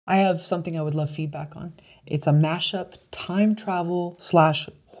I have something I would love feedback on. It's a mashup time travel slash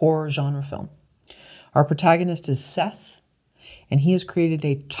horror genre film. Our protagonist is Seth, and he has created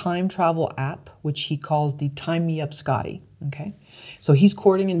a time travel app, which he calls the Time Me Up Scotty. Okay. So he's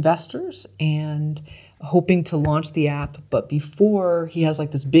courting investors and hoping to launch the app. But before he has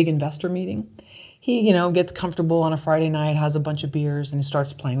like this big investor meeting, he, gets comfortable on a Friday night, has a bunch of beers, and he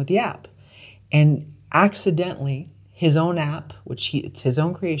starts playing with the app. And accidentally, his own app, it's his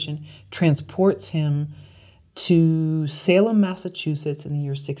own creation, transports him to Salem, Massachusetts in the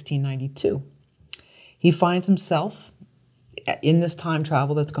year 1692. He finds himself in this time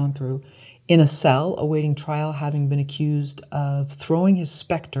travel that's gone through in a cell awaiting trial, having been accused of throwing his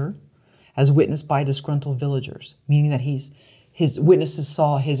specter as witnessed by disgruntled villagers, meaning that his witnesses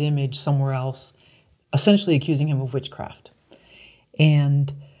saw his image somewhere else, essentially accusing him of witchcraft.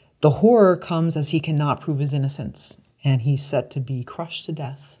 And the horror comes as he cannot prove his innocence, and he's set to be crushed to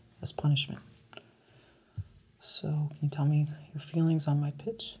death as punishment. So, can you tell me your feelings on my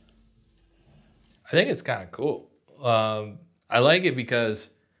pitch? I think it's kind of cool. I like it because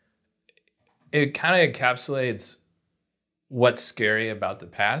it kind of encapsulates what's scary about the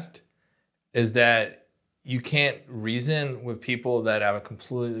past, is that you can't reason with people that have a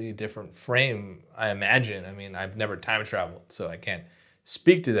completely different frame, I imagine. I mean, I've never time traveled, so I can't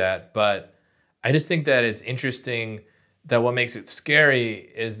speak to that, but I just think that it's interesting that what makes it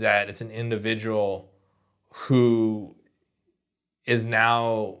scary is that it's an individual who is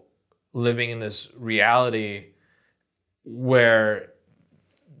now living in this reality where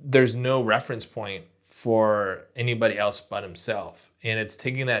there's no reference point for anybody else but himself. And it's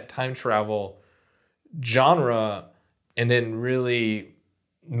taking that time travel genre and then really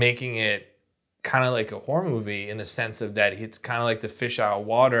making it kind of like a horror movie in the sense of that it's kind of like the fish out of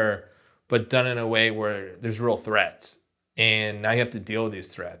water, but done in a way where there's real threats. And now you have to deal with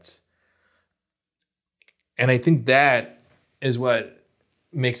these threats. And I think that is what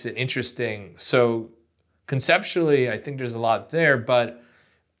makes it interesting. So conceptually, I think there's a lot there, but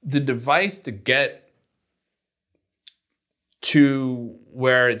the device to get to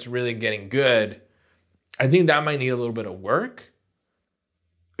where it's really getting good, I think that might need a little bit of work,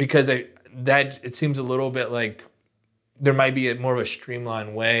 because it seems a little bit like there might be more of a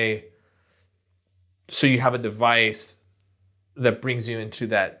streamlined way. So you have a device that brings you into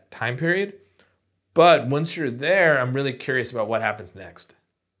that time period. But once you're there, I'm really curious about what happens next.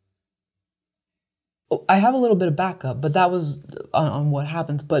 I have a little bit of backup, but that was on what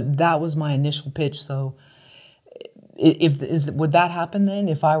happens. But that was my initial pitch. So, would that happen then?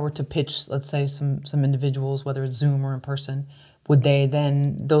 If I were to pitch, let's say some individuals, whether it's Zoom or in person, would they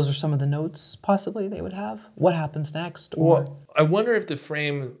then? Those are some of the notes possibly they would have. What happens next? Well, I wonder if the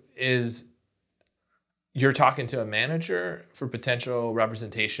frame is you're talking to a manager for potential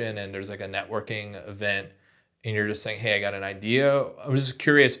representation, and there's like a networking event, and you're just saying, "Hey, I got an idea." I was just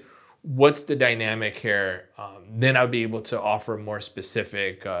curious. What's the dynamic here? Then I'll be able to offer more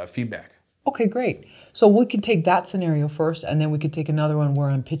specific feedback. Okay, great. So we could take that scenario first, and then we could take another one where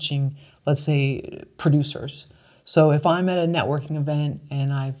I'm pitching, let's say, producers. So if I'm at a networking event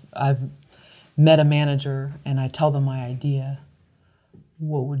and I've met a manager and I tell them my idea,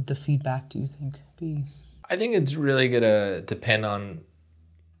 what would the feedback, do you think, be? I think it's really going to depend on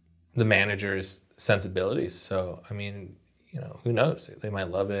the manager's sensibilities. So, I mean, who knows? They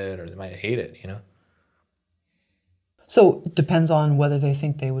might love it or they might hate it, So it depends on whether they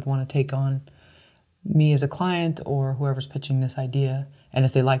think they would want to take on me as a client or whoever's pitching this idea, and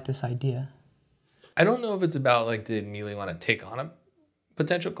if they like this idea. I don't know if it's about like they immediately want to take on a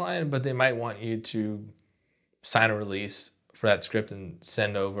potential client, but they might want you to sign a release for that script and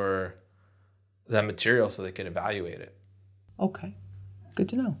send over that material so they can evaluate it. Okay, good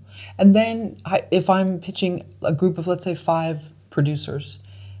to know. And then if I'm pitching a group of, let's say, 5 producers,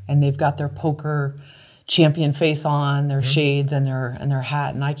 and they've got their poker champion face on, their shades and their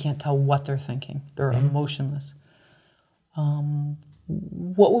hat, and I can't tell what they're thinking. They're emotionless.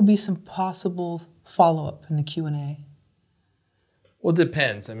 What would be some possible follow-up in the Q&A? Well, it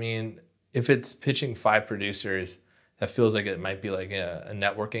depends. I mean, if it's pitching 5 producers, that feels like it might be like a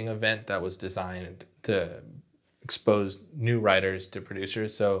networking event that was designed to expose new writers to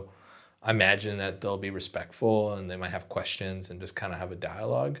producers. So I imagine that they'll be respectful and they might have questions and just kind of have a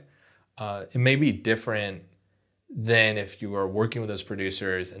dialogue. It may be different than if you were working with those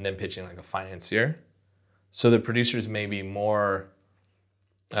producers and then pitching like a financier. So the producers may be more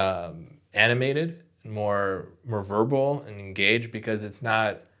animated, more verbal and engaged, because it's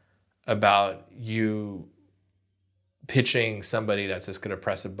not about you pitching somebody that's just going to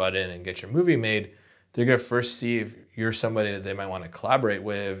press a button and get your movie made. they're going to first see if you're somebody that they might want to collaborate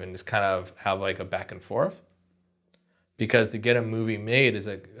with and just kind of have like a back and forth. Because to get a movie made is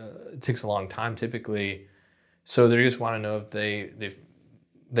it takes a long time typically. So they just want to know if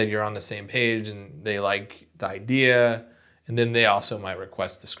that you're on the same page and they like the idea, and then they also might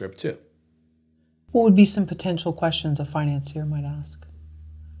request the script too. What would be some potential questions a financier might ask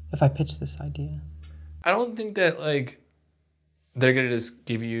if I pitch this idea? I don't think that like they're gonna just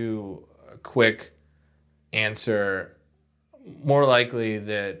give you a quick answer. More likely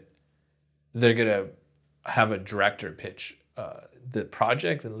that they're gonna have a director pitch the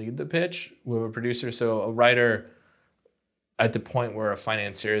project and lead the pitch with a producer. So a writer at the point where a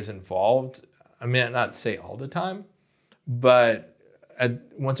financier is involved, I may not say all the time, but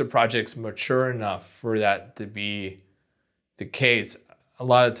once a project's mature enough for that to be the case, a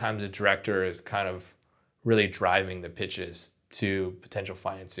lot of times the director is kind of really driving the pitches to potential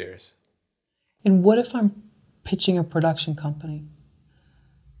financiers. And what if I'm pitching a production company?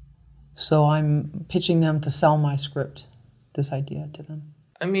 So I'm pitching them to sell my script, this idea to them.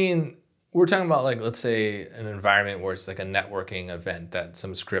 I mean, we're talking about like, let's say an environment where it's like a networking event that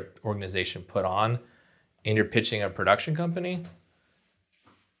some script organization put on and you're pitching a production company.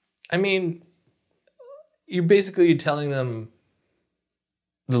 I mean, you're basically telling them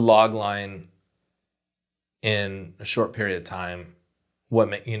the log line in a short period of time.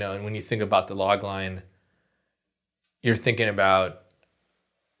 And when you think about the log line, you're thinking about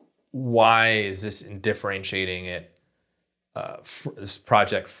why is this differentiating it, this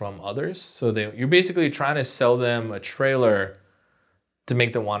project from others. So you're basically trying to sell them a trailer to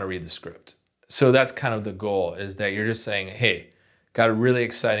make them want to read the script. So that's kind of the goal, is that you're just saying, hey, got a really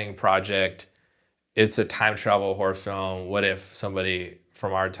exciting project. It's a time travel horror film. What if somebody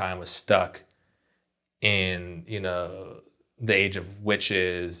from our time was stuck in, the age of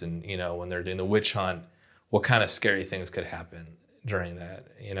witches and, when they're doing the witch hunt, what kind of scary things could happen during that,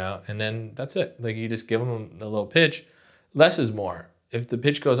 And then that's it. Like, you just give them a little pitch. Less is more. If the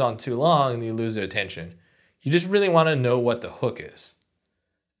pitch goes on too long and you lose their attention, you just really want to know what the hook is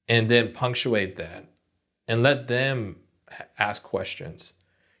and then punctuate that and let them ask questions.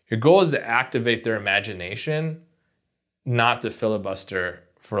 Your goal is to activate their imagination, not to filibuster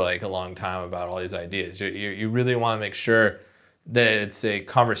for like a long time about all these ideas. You really want to make sure that it's a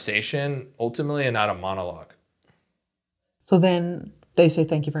conversation ultimately and not a monologue. So then they say,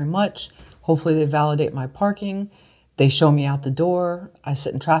 thank you very much. Hopefully they validate my parking. They show me out the door. I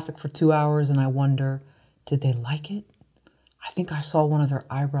sit in traffic for 2 hours and I wonder, did they like it? I think I saw one of their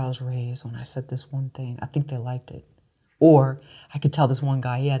eyebrows raise when I said this one thing. I think they liked it. Or I could tell this one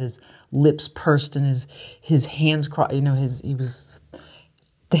guy, he had his lips pursed and his hands crossed,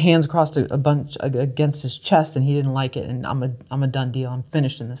 the hands crossed a bunch against his chest, and he didn't like it, and I'm a done deal. I'm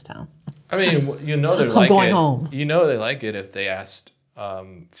finished in this town. I mean, they like it. I'm going home. They like it if they asked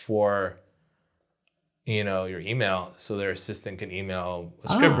for, your email so their assistant can email a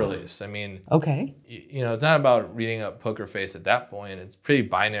script release. I mean, okay. It's not about reading up poker face at that point. It's pretty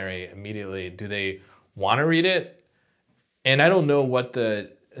binary immediately. Do they want to read it? And I don't know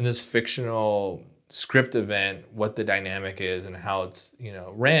in this fictional script event, what the dynamic is and how it's,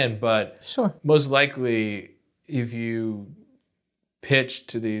 ran. But sure, most likely if you pitch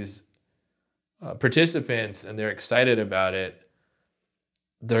to these participants and they're excited about it,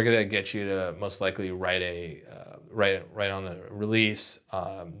 they're going to get you to most likely write on a release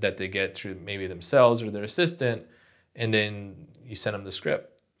that they get through maybe themselves or their assistant. And then you send them the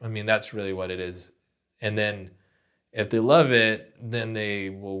script. I mean, that's really what it is. And then if they love it, then they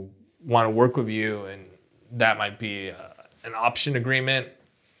will want to work with you, and that might be an option agreement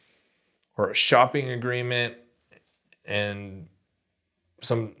or a shopping agreement, and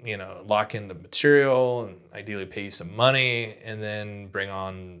some, lock in the material and ideally pay you some money, and then bring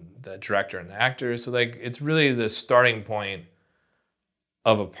on the director and the actors. So like, it's really the starting point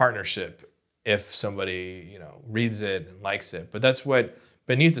of a partnership if somebody, reads it and likes it. But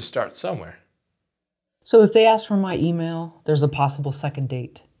it needs to start somewhere. So if they ask for my email, there's a possible second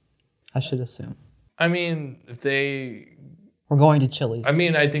date, I should assume. I mean, We're going to Chili's. I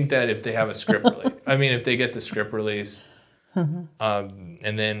mean, I think that if they have a script release, if they get the script release, and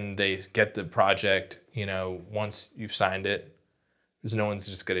then they get the project, once you've signed it, because no one's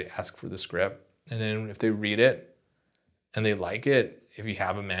just going to ask for the script. And then if they read it and they like it, if you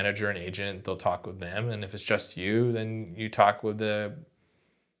have a manager and agent, they'll talk with them. And if it's just you, then you talk with the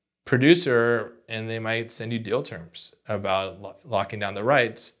producer, and they might send you deal terms about locking down the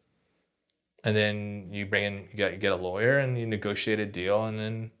rights. And then you get a lawyer and you negotiate a deal. And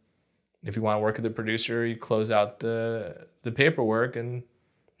then if you want to work with the producer, you close out the paperwork, and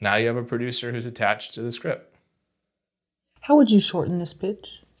Now you have a producer who's attached to the script. How would you shorten this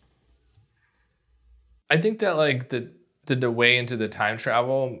pitch? I think that like the way into the time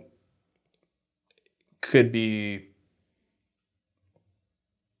travel could be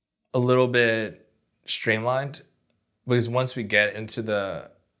a little bit streamlined, because once we get into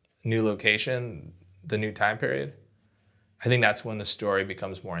the new location, the new time period, I think that's when the story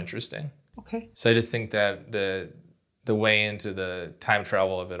becomes more interesting. Okay. So I just think that the way into the time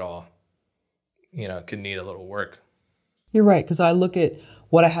travel of it all, could need a little work. You're right, because I look at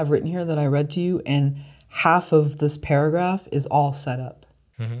what I have written here that I read to you, and half of this paragraph is all set up.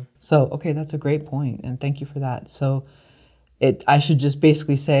 Mm-hmm. So, okay, that's a great point, and thank you for that. So I should just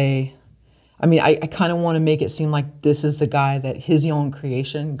basically say, I kind of want to make it seem like this is the guy that his own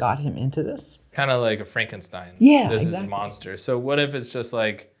creation got him into this. Kind of like a Frankenstein. Yeah, this exactly. is a monster. So what if it's just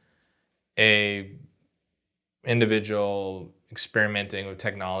like a individual experimenting with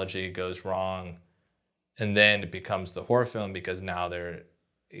technology goes wrong, and then it becomes the horror film because now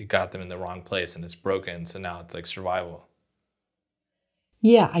it got them in the wrong place and it's broken. So now it's like survival.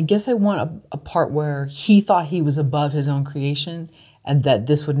 Yeah, I guess I want a part where he thought he was above his own creation and that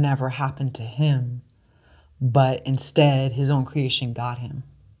this would never happen to him, but instead his own creation got him.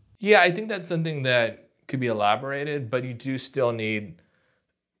 Yeah, I think that's something that could be elaborated, but you do still need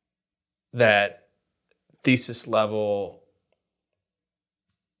that thesis level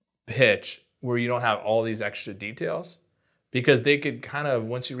pitch where you don't have all these extra details, because they could kind of,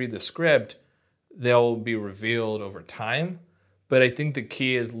 once you read the script, they'll be revealed over time. But I think the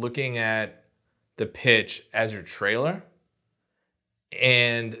key is looking at the pitch as your trailer.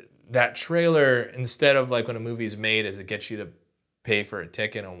 And that trailer, instead of like when a movie's made, is it gets you to pay for a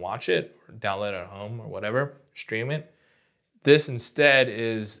ticket and watch it or download it at home or whatever, stream it. This instead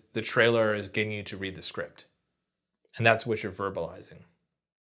is the trailer is getting you to read the script. And that's what you're verbalizing.